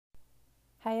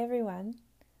Hi everyone.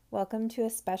 Welcome to a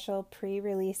special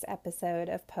pre-release episode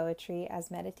of Poetry as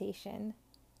Meditation.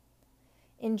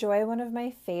 Enjoy one of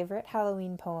my favorite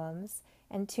Halloween poems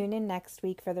and tune in next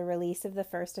week for the release of the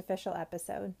first official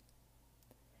episode.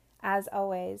 As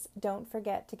always, don't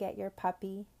forget to get your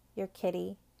puppy, your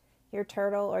kitty, your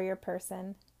turtle or your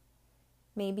person,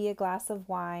 maybe a glass of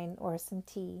wine or some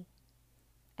tea,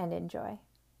 and enjoy.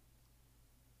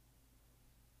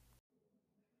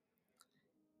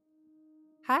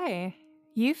 Hi,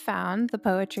 you found the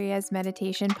Poetry as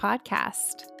Meditation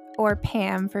podcast, or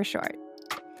PAM for short.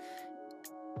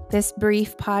 This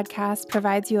brief podcast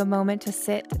provides you a moment to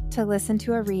sit, to listen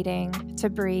to a reading, to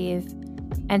breathe,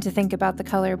 and to think about the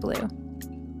color blue.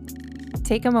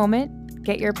 Take a moment,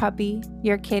 get your puppy,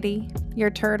 your kitty, your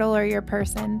turtle, or your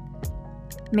person.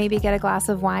 Maybe get a glass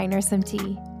of wine or some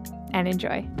tea, and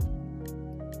enjoy.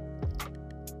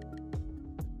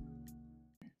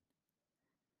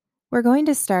 We're going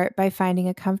to start by finding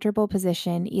a comfortable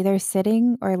position, either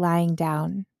sitting or lying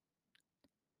down.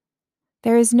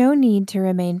 There is no need to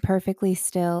remain perfectly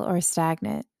still or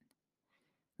stagnant.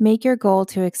 Make your goal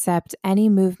to accept any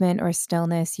movement or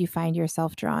stillness you find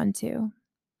yourself drawn to.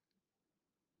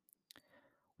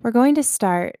 We're going to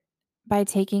start by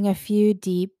taking a few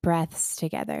deep breaths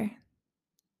together.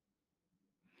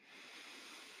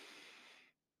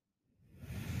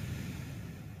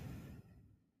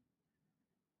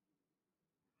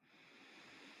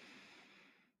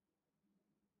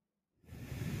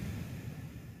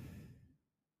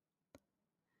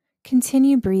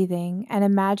 Continue breathing and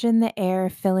imagine the air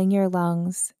filling your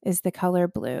lungs is the color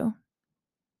blue.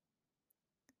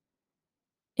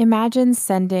 Imagine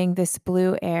sending this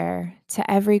blue air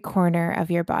to every corner of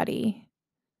your body,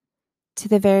 to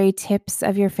the very tips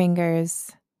of your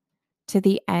fingers, to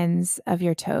the ends of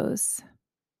your toes.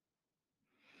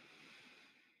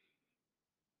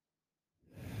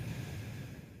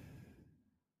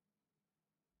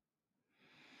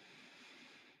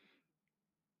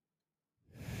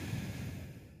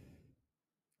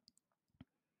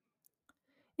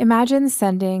 Imagine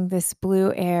sending this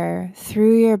blue air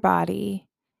through your body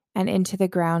and into the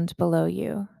ground below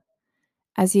you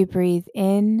as you breathe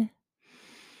in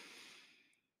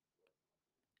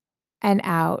and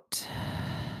out.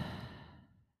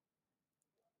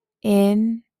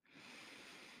 In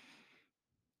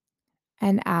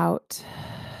and out.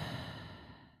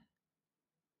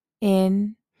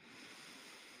 In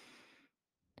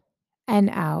and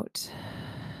out.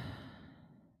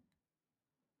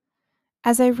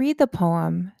 As I read the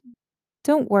poem,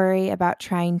 don't worry about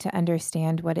trying to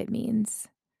understand what it means.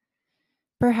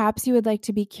 Perhaps you would like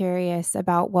to be curious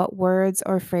about what words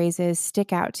or phrases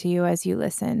stick out to you as you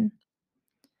listen.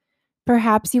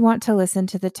 Perhaps you want to listen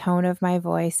to the tone of my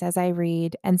voice as I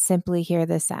read and simply hear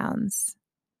the sounds.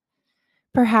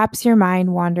 Perhaps your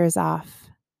mind wanders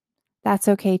off. That's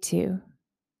okay too.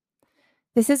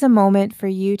 This is a moment for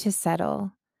you to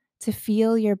settle, to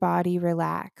feel your body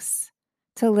relax,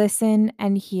 to listen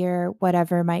and hear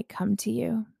whatever might come to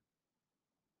you.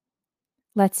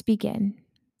 Let's begin.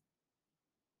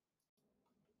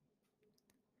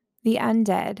 The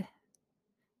Undead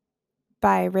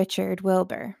by Richard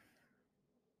Wilbur.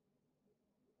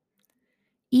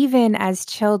 Even as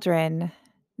children,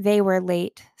 they were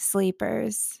late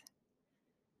sleepers,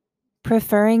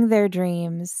 preferring their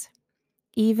dreams,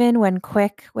 even when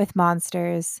quick with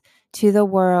monsters, to the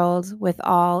world with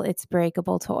all its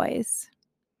breakable toys.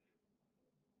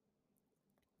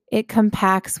 It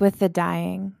compacts with the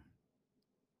dying.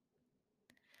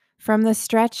 From the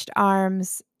stretched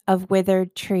arms of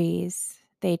withered trees,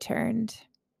 they turned.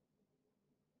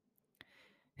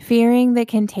 Fearing the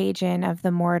contagion of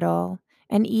the mortal,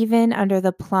 and even under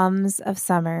the plums of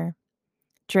summer,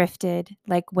 drifted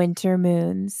like winter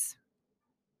moons.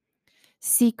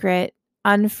 Secret,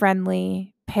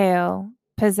 unfriendly, pale,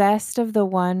 possessed of the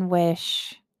one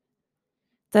wish,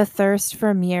 the thirst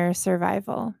for mere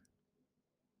survival.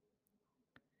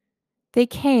 They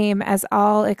came, as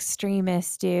all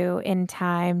extremists do, in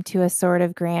time to a sort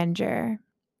of grandeur.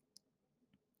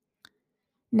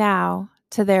 Now,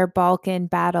 to their Balkan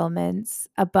battlements,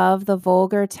 above the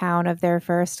vulgar town of their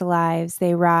first lives,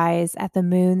 they rise at the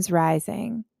moon's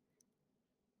rising.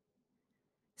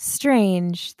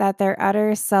 Strange that their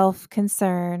utter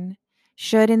self-concern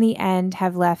should in the end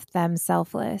have left them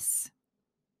selfless.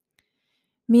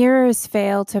 Mirrors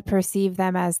fail to perceive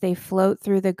them as they float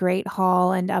through the great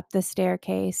hall and up the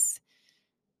staircase,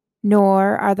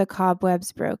 nor are the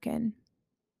cobwebs broken.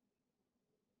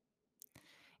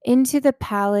 Into the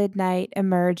pallid night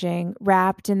emerging,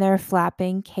 wrapped in their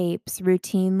flapping capes,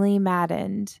 routinely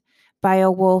maddened by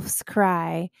a wolf's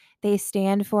cry, they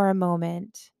stand for a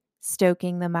moment,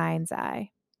 stoking the mind's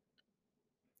eye.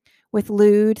 With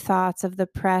lewd thoughts of the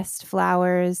pressed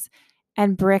flowers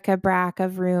and bric-a-brac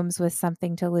of rooms with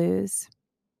something to lose,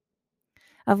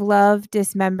 of love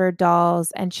dismembered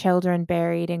dolls and children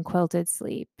buried in quilted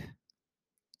sleep.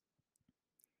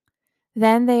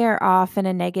 Then they are off in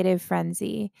a negative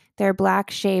frenzy, their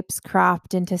black shapes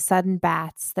cropped into sudden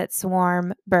bats that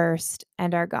swarm, burst,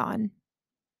 and are gone.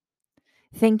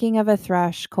 Thinking of a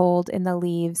thrush cold in the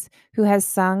leaves who has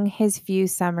sung his few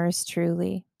summers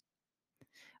truly,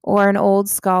 or an old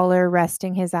scholar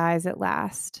resting his eyes at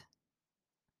last.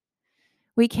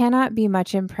 We cannot be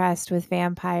much impressed with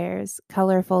vampires,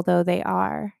 colorful though they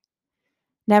are.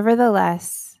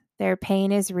 Nevertheless, their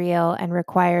pain is real and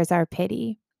requires our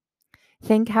pity.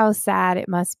 Think how sad it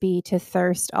must be to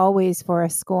thirst always for a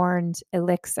scorned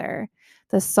elixir,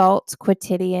 the salt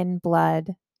quotidian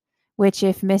blood, which,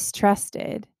 if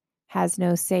mistrusted, has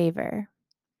no savor.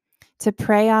 To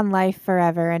prey on life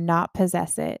forever and not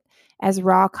possess it, as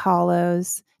rock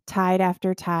hollows, tide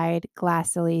after tide,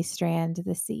 glassily strand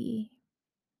the sea.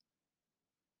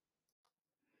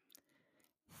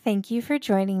 Thank you for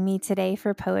joining me today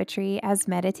for Poetry as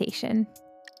Meditation.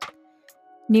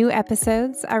 New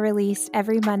episodes are released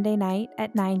every Monday night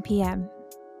at 9 p.m.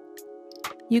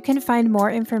 You can find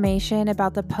more information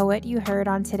about the poet you heard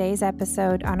on today's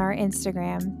episode on our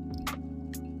Instagram.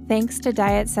 Thanks to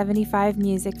Diet 75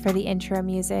 Music for the intro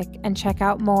music, and check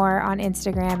out more on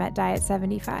Instagram at Diet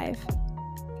 75.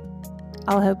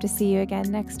 I'll hope to see you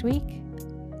again next week.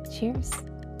 Cheers.